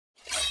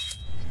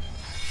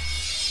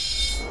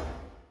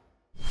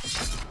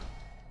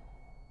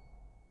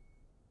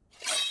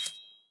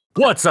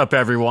What's up,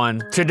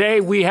 everyone?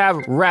 Today we have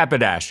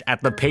Rapidash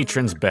at the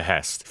patron's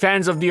behest.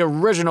 Fans of the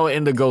original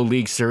Indigo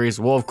League series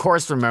will of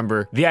course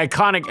remember the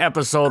iconic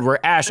episode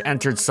where Ash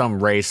entered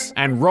some race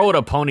and rode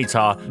a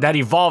Ponyta that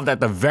evolved at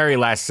the very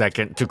last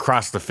second to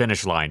cross the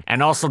finish line,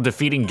 and also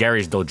defeating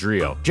Gary's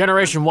Dodrio.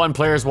 Generation 1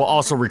 players will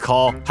also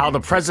recall how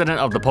the president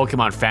of the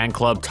Pokemon fan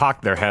club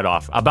talked their head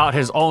off about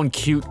his own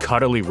cute,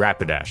 cuddly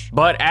Rapidash.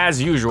 But as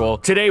usual,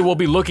 today we'll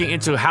be looking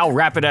into how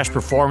Rapidash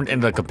performed in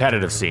the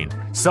competitive scene.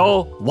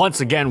 So,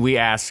 once again, we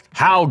ask,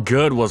 how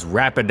good was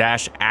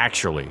Rapidash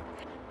actually?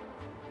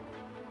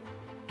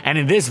 And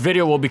in this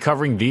video, we'll be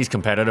covering these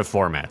competitive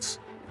formats.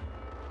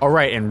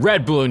 Alright, in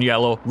red, blue, and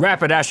yellow,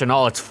 Rapidash in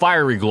all its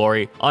fiery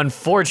glory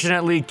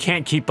unfortunately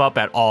can't keep up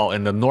at all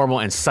in the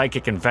normal and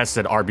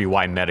psychic-infested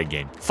RBY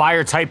metagame.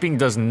 Fire typing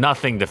does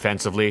nothing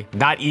defensively,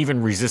 not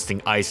even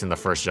resisting ice in the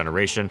first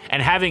generation,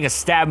 and having a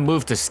stab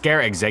move to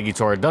scare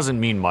Exeggutor doesn't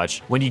mean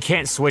much when you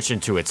can't switch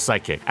into its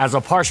psychic. As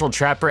a partial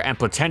trapper and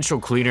potential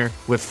cleaner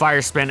with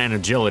fire spin and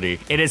agility,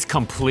 it is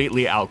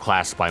completely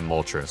outclassed by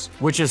Moltres,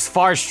 which is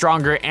far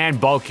stronger and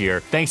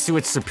bulkier thanks to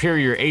its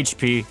superior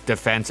HP,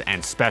 defense,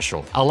 and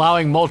special,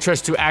 allowing Moltres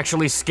to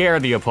actually scare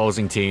the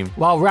opposing team,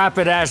 while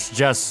Rapidash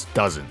just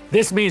doesn't.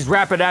 This means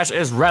Rapidash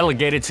is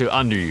relegated to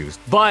underused,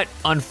 but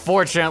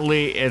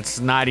unfortunately it's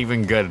not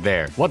even good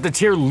there. What the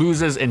tier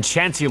loses in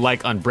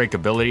Chansey-like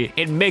unbreakability,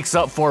 it makes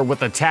up for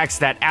with attacks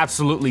that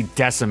absolutely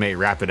decimate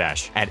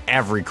Rapidash at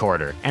every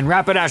quarter. And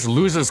Rapidash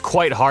loses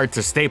quite hard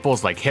to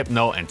staples like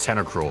Hypno and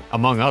Tentacruel,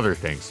 among other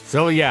things.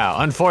 So yeah,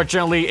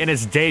 unfortunately in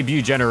its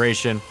debut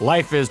generation,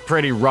 life is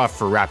pretty rough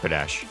for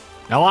Rapidash.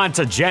 Now on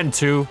to Gen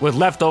 2, with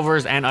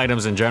leftovers and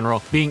items in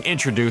general being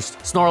introduced,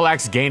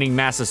 Snorlax gaining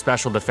massive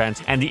special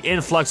defense, and the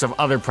influx of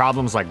other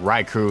problems like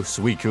Raikou,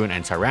 Suicune,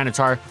 and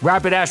Tyranitar,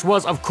 Rapidash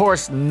was of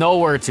course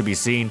nowhere to be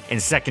seen in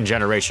second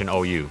generation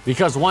OU,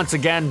 because once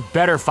again,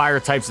 better fire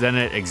types than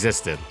it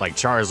existed, like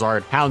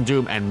Charizard,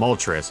 Houndoom, and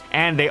Moltres,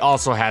 and they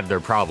also had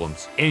their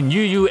problems. In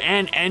UU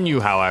and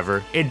NU,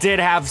 however, it did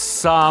have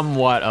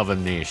somewhat of a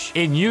niche.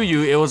 In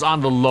UU, it was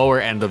on the lower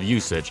end of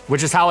usage,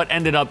 which is how it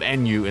ended up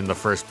NU in the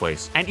first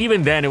place, and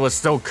even then it was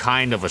still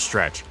kind of a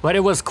stretch, but it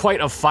was quite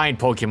a fine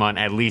Pokemon,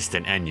 at least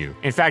in NU.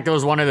 In fact, it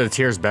was one of the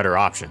tier's better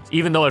options,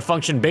 even though it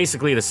functioned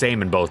basically the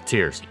same in both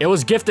tiers. It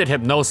was gifted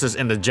Hypnosis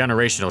in the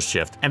generational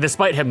shift, and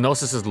despite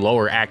Hypnosis's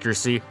lower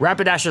accuracy,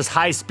 Rapidash's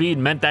high speed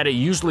meant that it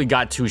usually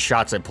got 2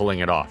 shots at pulling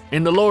it off.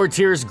 In the lower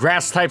tiers,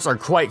 grass types are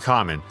quite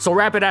common, so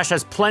Rapidash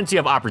has plenty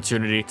of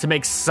opportunity to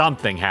make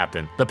something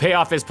happen. The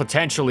payoff is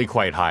potentially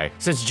quite high,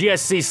 since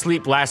GSC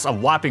sleep lasts a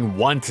whopping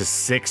 1 to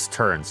 6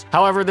 turns.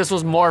 However, this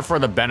was more for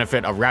the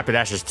benefit of Rapidash's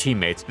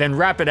teammates than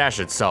Rapidash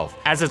itself,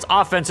 as its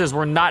offenses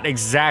were not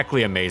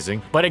exactly amazing,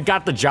 but it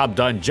got the job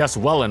done just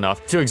well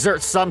enough to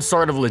exert some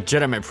sort of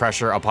legitimate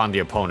pressure upon the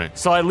opponent,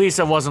 so at least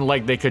it wasn't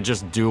like they could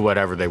just do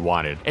whatever they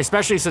wanted,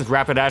 especially since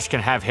Rapidash can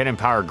have hidden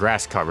power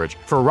grass coverage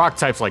for rock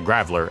types like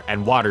Graveler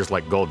and waters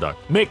like Golduck.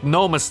 Make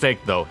no mistake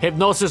though,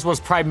 Hypnosis was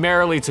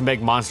primarily to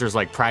make monsters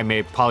like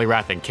Primeape,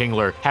 Poliwrath, and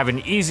Kingler have an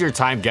easier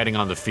time getting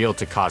on the field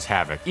to cause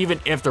havoc.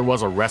 Even if there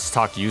was a Rest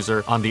Talk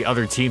user on the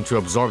other team to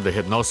absorb the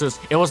Hypnosis,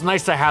 it was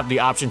nice to have the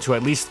option to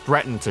at least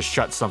threaten to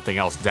shut something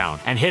else down,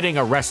 and hitting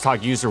a Rest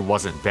Talk user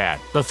wasn't bad.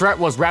 The threat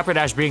was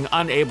Rapidash being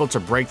unable to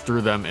break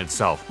through them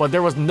itself, but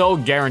there was no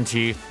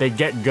guarantee they'd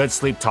get good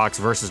sleep talks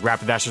versus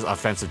Rapidash's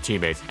offensive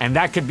teammates, and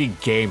that could be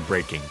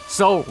game-breaking.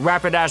 So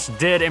Rapidash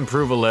did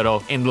improve a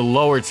little in the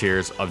lower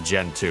tiers of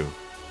Gen 2.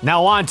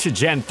 Now on to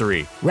Gen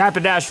 3.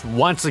 Rapidash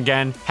once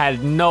again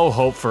had no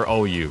hope for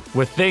OU,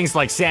 with things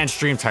like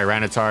Sandstream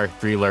Tyranitar,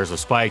 3 layers of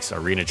spikes,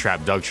 Arena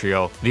Trap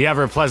Dugtrio, the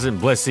ever-pleasant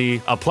Blissey,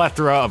 a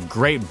plethora of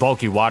great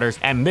bulky waters,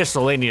 and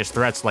miscellaneous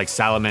threats like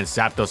Salamence,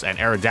 Zapdos, and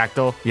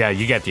Aerodactyl. Yeah,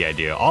 you get the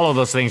idea. All of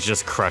those things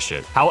just crush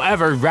it.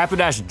 However,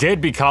 Rapidash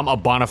did become a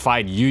bona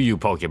fide UU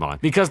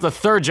Pokemon, because the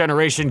 3rd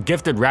generation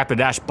gifted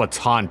Rapidash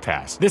Baton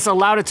Pass. This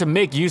allowed it to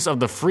make use of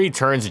the free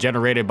turns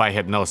generated by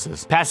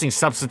Hypnosis, passing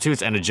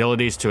substitutes and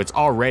agilities to its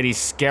already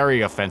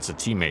scary offensive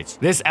teammates.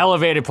 This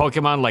elevated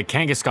Pokemon like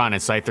Kangaskhan and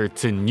Scyther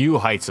to new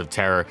heights of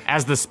terror,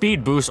 as the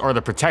speed boost or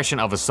the protection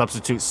of a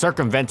substitute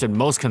circumvented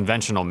most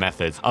conventional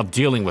methods of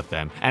dealing with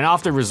them, and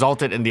often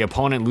resulted in the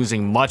opponent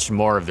losing much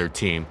more of their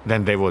team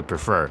than they would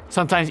prefer,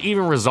 sometimes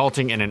even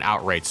resulting in an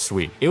outright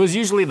sweep. It was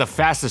usually the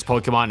fastest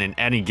Pokemon in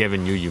any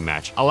given UU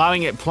match,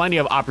 allowing it plenty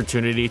of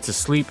opportunity to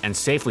sleep and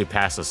safely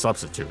pass a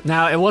substitute.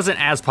 Now, it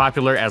wasn't as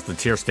popular as the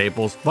tier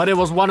staples, but it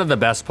was one of the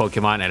best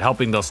Pokemon at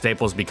helping those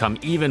staples become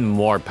even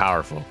more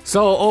powerful.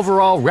 So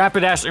overall,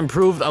 Rapidash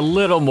improved a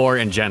little more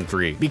in Gen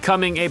 3,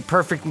 becoming a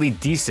perfectly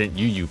decent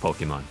UU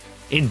Pokemon.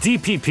 In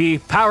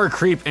DPP, power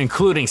creep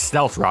including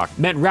Stealth Rock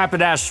meant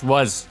Rapidash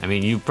was, I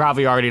mean, you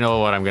probably already know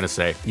what I'm gonna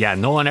say. Yeah,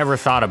 no one ever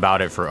thought about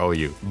it for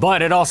OU.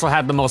 But it also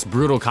had the most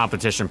brutal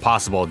competition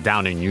possible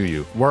down in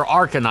UU, where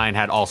Arcanine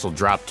had also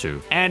dropped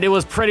to. And it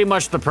was pretty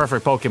much the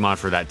perfect Pokemon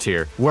for that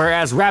tier,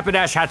 whereas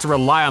Rapidash had to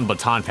rely on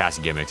Baton Pass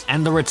gimmicks,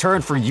 and the return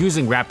for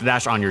using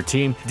Rapidash on your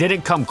team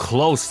didn't come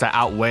close to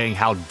outweighing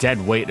how dead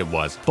weight it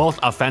was, both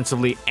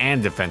offensively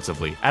and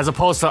defensively, as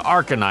opposed to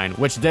Arcanine,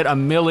 which did 1.5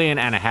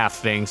 million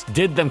things,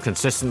 did them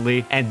consistently,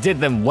 and did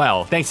them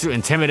well thanks to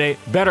Intimidate,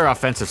 better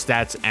offensive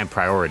stats, and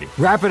priority.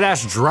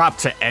 Rapidash dropped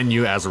to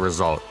NU as a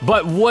result,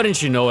 but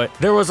wouldn't you know it,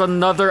 there was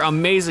another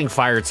amazing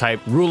fire type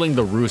ruling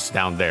the roost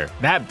down there,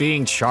 that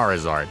being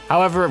Charizard.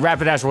 However,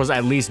 Rapidash was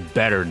at least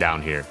better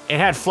down here. It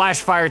had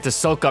Flash Fire to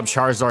soak up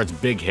Charizard's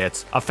big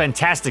hits, a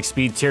fantastic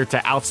speed tier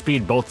to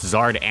outspeed both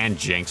Zard and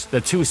Jinx,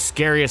 the two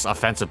scariest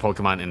offensive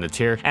Pokemon in the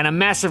tier, and a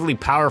massively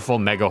powerful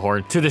Mega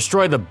Horn to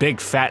destroy the big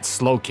fat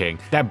Slowking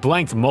that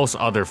blanked most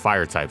other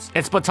fire types.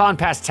 Its Baton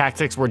Pass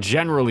tactics were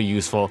generally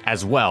useful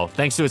as well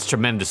thanks to its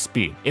tremendous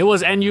speed. It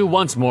was NU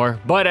once more,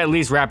 but at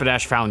least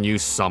Rapidash found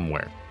use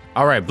somewhere.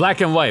 Alright,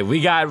 black and white,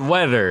 we got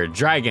weather,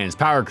 dragons,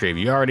 power creep,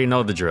 you already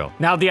know the drill.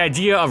 Now, the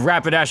idea of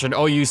Rapidash and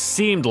OU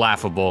seemed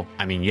laughable,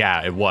 I mean,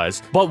 yeah, it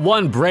was, but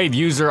one brave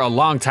user a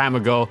long time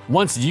ago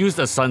once used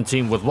a Sun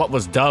team with what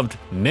was dubbed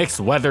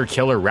Mixed Weather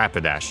Killer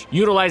Rapidash,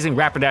 utilizing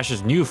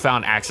Rapidash's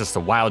newfound access to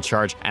Wild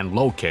Charge and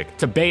Low Kick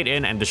to bait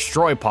in and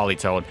destroy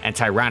Politoed and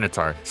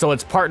Tyranitar, so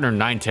its partner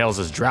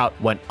Ninetales' drought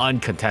went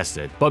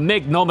uncontested. But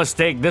make no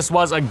mistake, this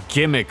was a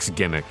gimmick's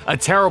gimmick, a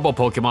terrible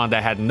Pokemon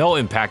that had no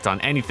impact on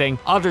anything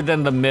other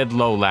than the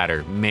mid-low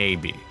ladder,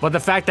 maybe. But the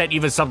fact that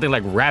even something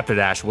like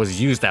Rapidash was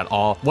used at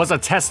all was a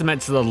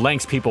testament to the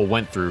lengths people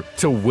went through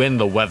to win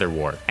the weather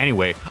war.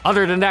 Anyway,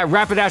 other than that,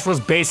 Rapidash was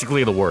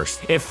basically the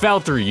worst. It fell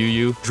through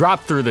UU,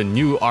 dropped through the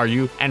new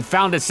RU, and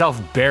found itself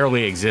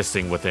barely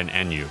existing within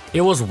NU.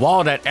 It was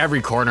walled at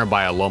every corner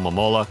by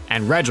Alomomola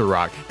and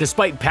Regirock,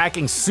 despite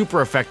packing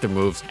super effective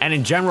moves, and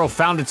in general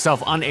found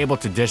itself unable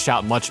to dish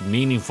out much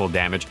meaningful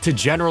damage to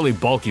generally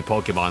bulky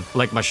Pokemon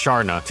like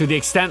Masharna, to the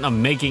extent of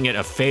making it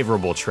a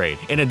favorable trade,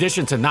 in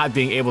addition to not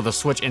being able to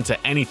switch into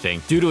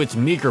anything due to its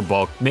meager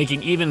bulk,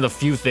 making even the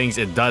few things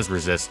it does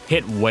resist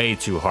hit way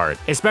too hard,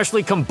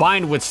 especially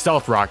combined with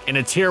Stealth Rock in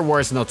a tier where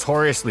it's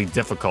notoriously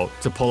difficult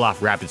to pull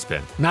off Rapid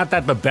Spin. Not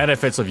that the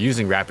benefits of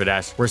using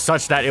Rapidash were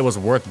such that it was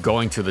worth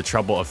going to the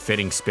trouble of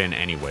fitting Spin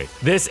anyway.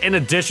 This, in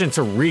addition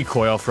to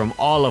recoil from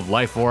all of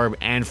Life Orb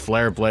and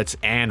Flare Blitz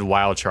and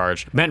Wild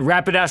Charge, meant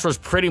Rapidash was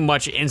pretty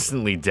much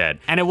instantly dead,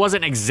 and it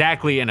wasn't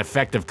exactly an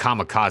effective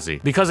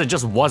kamikaze because it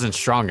just wasn't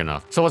strong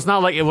enough, so it's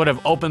not like it would have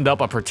opened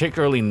up a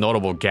particularly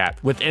notable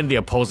gap within the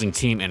opposing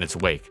team in its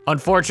wake.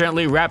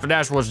 Unfortunately,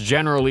 Rapidash was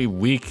generally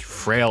weak,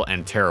 frail,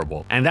 and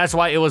terrible, and that's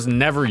why it was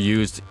never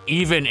used,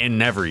 even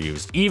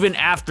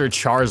after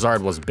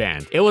Charizard was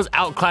banned. It was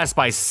outclassed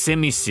by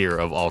Simisear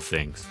of all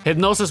things.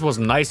 Hypnosis was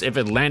nice if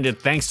it landed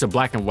thanks to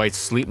Black and White's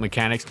sleep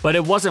mechanics, but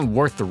it wasn't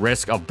worth the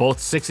risk of both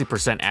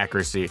 60%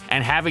 accuracy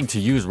and having to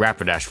use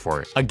Rapidash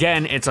for it.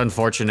 Again, it's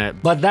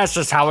unfortunate, but that's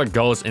just how it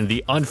goes in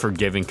the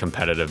unforgiving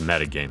competitive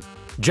metagame.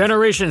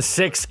 Generation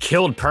 6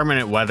 killed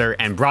permanent weather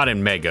and brought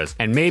in Megas,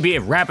 and maybe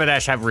if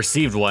Rapidash had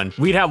received one,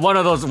 we'd have one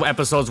of those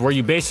episodes where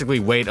you basically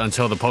wait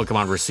until the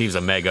Pokemon receives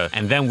a Mega,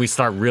 and then we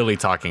start really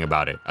talking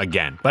about it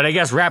again. But I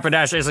guess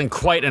Rapidash isn't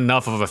quite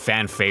enough of a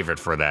fan favorite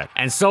for that,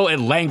 and so it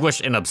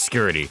languished in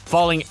obscurity,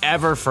 falling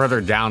ever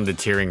further down the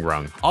tiering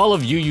rung. All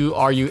of UU,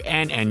 RU,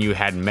 and NU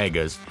had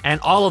Megas,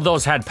 and all of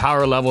those had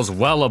power levels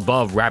well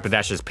above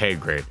Rapidash's pay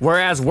grade,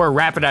 whereas where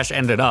Rapidash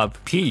ended up,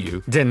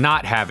 PU, did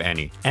not have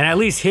any, and at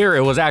least here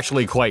it was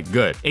actually quite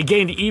good. It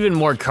gained even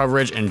more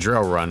coverage in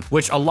Drill Run,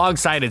 which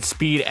alongside its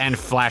speed and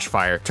Flash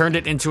Fire turned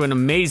it into an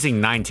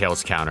amazing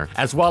Ninetales counter,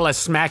 as well as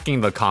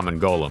smacking the common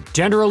Golem.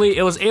 Generally,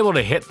 it was able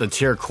to hit the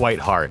tier quite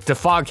hard.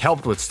 Defog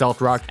helped with Stealth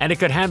Rock, and it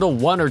could handle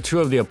one or two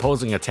of the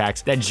opposing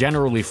attacks that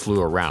generally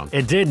flew around.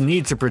 It did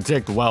need to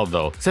predict well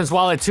though, since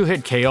while it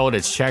 2-hit KO'd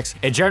its checks,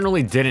 it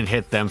generally didn't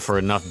hit them for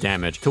enough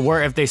damage to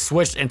where if they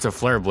switched into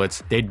Flare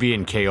Blitz, they'd be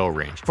in KO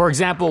range. For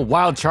example,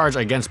 Wild Charge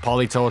against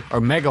Politoed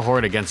or Mega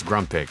Horde against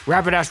Grumpig.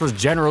 Rapidash was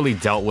generally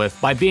dealt with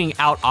by being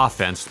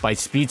out-offensed by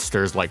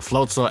speedsters like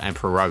Floatzel and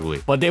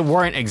Purugly, but they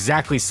weren't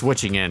exactly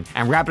switching in,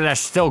 and Rapidash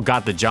still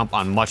got the jump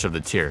on much of the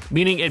tier,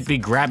 meaning it'd be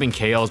grabbing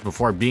KOs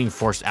before being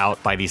forced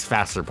out by these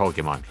faster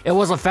Pokemon. It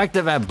was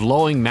effective at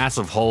blowing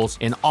massive holes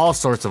in all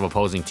sorts of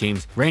opposing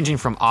teams, ranging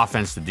from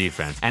offense to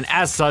defense, and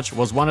as such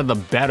was one of the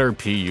better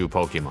PU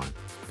Pokemon.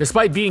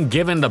 Despite being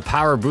given the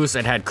power boost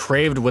it had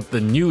craved with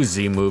the new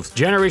Z moves,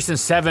 Generation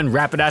 7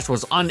 Rapidash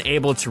was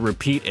unable to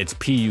repeat its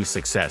PU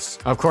success.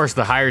 Of course,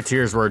 the higher higher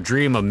tiers were a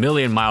dream a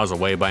million miles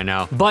away by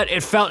now, but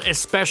it felt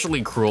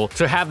especially cruel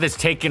to have this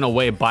taken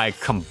away by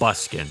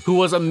Combustion, who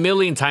was a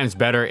million times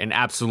better in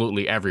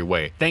absolutely every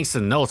way, thanks to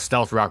no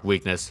stealth rock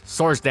weakness,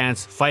 swords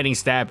dance, fighting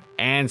stab,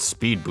 and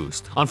speed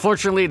boost.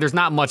 Unfortunately, there's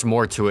not much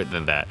more to it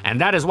than that, and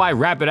that is why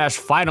Rapidash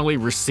finally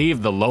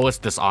received the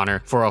lowest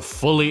dishonor for a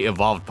fully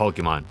evolved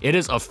Pokemon. It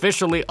is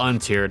officially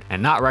untiered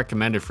and not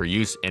recommended for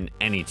use in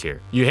any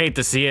tier. You hate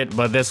to see it,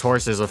 but this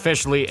horse is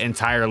officially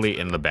entirely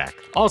in the back.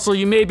 Also,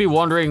 you may be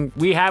wondering,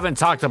 we haven't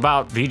talked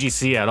about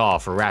VGC at all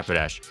for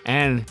Rapidash,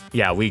 and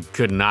yeah, we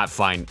could not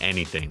find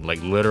anything,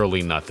 like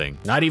literally nothing.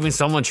 Not even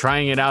someone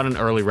trying it out in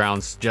early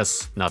rounds,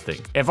 just nothing.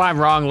 If I'm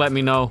wrong, let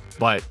me know,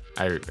 but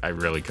I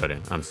really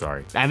couldn't. I'm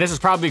sorry. And this is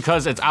probably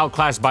because it's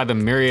outclassed by the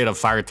myriad of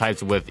fire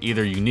types with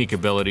either unique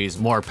abilities,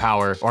 more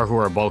power, or who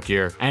are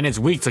bulkier. And it's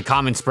weak to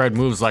common spread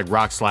moves like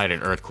Rock Slide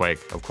and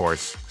Earthquake, of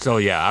course. So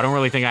yeah, I don't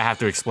really think I have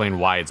to explain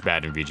why it's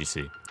bad in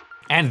VGC.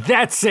 And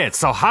that's it.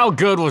 So how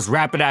good was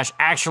Rapidash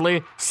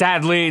actually?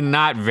 Sadly,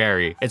 not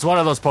very. It's one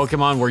of those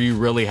Pokemon where you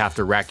really have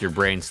to rack your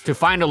brains to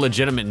find a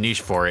legitimate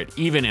niche for it,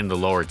 even in the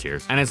lower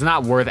tiers. And it's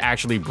not worth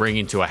actually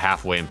bringing to a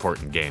halfway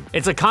important game.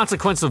 It's a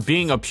consequence of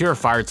being a pure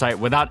fire type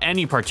without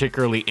any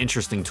particularly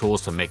interesting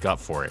tools to make up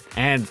for it.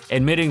 And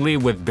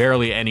admittingly with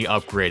barely any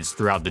upgrades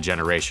throughout the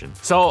generation.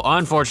 So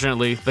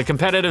unfortunately, the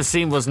competitive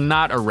scene was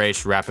not a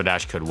race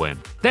Rapidash could win.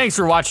 Thanks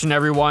for watching,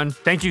 everyone.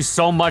 Thank you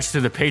so much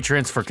to the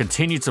patrons for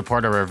continued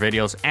support of our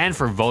videos and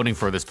for voting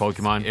for this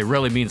Pokemon. It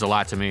really means a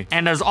lot to me.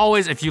 And as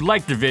always, if you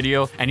liked the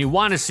video and you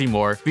want to see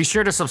more, be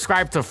sure to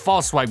subscribe to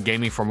False Swipe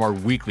Gaming for more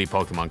weekly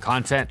Pokemon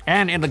content.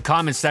 And in the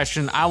comment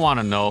section, I want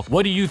to know,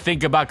 what do you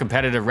think about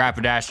competitive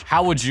Rapidash?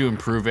 How would you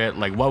improve it?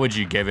 Like, what would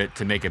you give it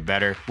to make it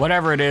better?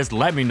 Whatever it is,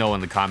 let me know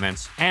in the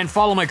comments. And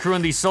follow my crew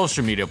on these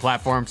social media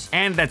platforms.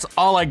 And that's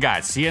all I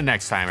got. See you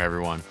next time,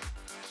 everyone.